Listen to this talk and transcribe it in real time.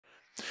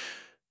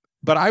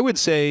But I would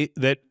say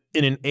that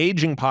in an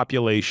aging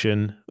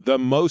population, the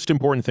most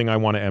important thing I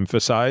want to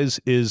emphasize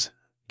is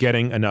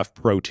getting enough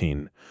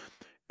protein.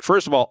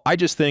 First of all, I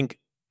just think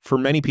for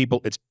many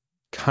people, it's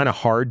kind of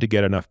hard to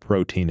get enough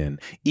protein in.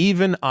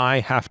 Even I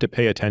have to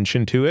pay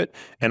attention to it,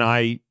 and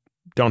I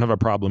don't have a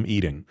problem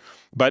eating.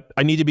 But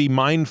I need to be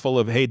mindful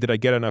of, hey, did I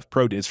get enough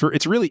protein?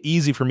 It's really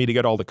easy for me to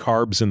get all the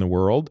carbs in the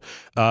world.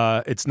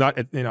 It's not,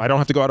 you know, I don't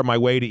have to go out of my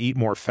way to eat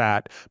more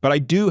fat, but I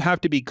do have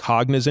to be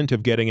cognizant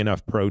of getting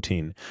enough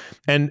protein.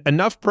 And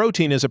enough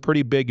protein is a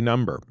pretty big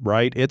number,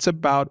 right? It's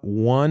about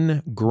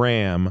 1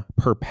 gram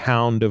per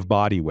pound of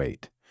body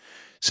weight.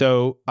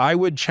 So I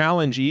would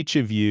challenge each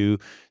of you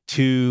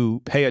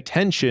to pay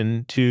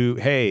attention to,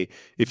 hey,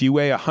 if you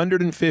weigh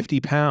 150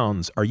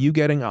 pounds, are you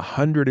getting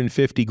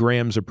 150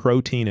 grams of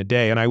protein a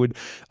day? And I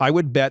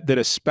would bet that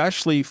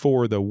especially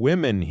for the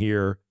women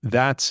here,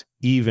 that's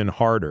even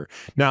harder.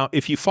 Now,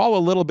 if you fall a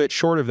little bit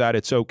short of that,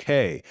 it's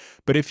okay.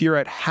 But if you're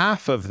at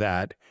half of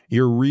that,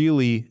 you're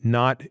really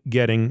not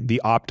getting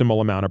the optimal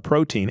amount of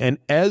protein. And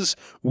as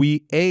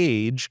we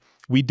age,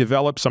 we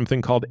develop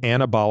something called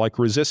anabolic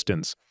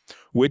resistance,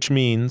 which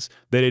means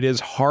that it is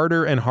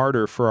harder and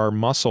harder for our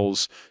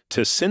muscles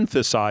to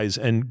synthesize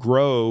and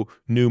grow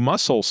new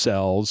muscle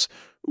cells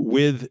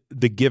with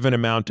the given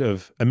amount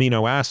of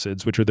amino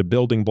acids, which are the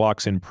building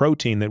blocks in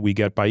protein that we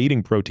get by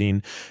eating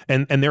protein.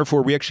 And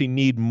therefore, we actually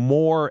need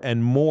more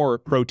and more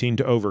protein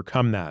to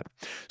overcome that.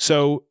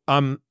 So,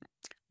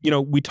 you know,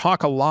 we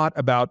talk a lot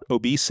about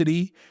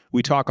obesity.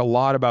 We talk a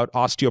lot about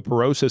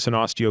osteoporosis and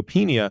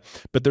osteopenia,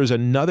 but there's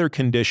another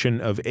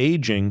condition of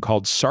aging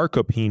called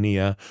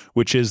sarcopenia,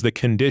 which is the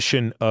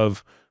condition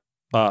of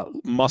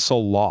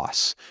muscle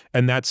loss.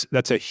 And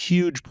that's a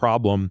huge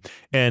problem.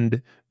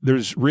 And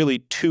there's really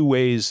two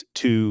ways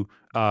to,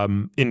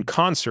 in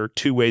concert,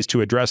 two ways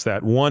to address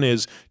that. One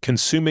is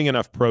consuming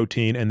enough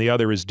protein, and the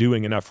other is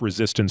doing enough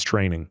resistance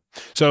training.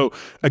 So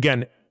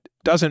again,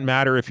 doesn't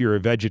matter if you're a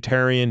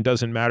vegetarian,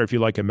 doesn't matter if you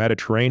like a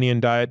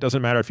Mediterranean diet,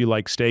 doesn't matter if you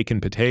like steak and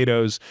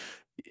potatoes.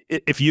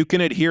 If you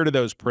can adhere to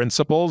those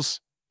principles,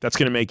 that's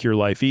going to make your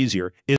life easier.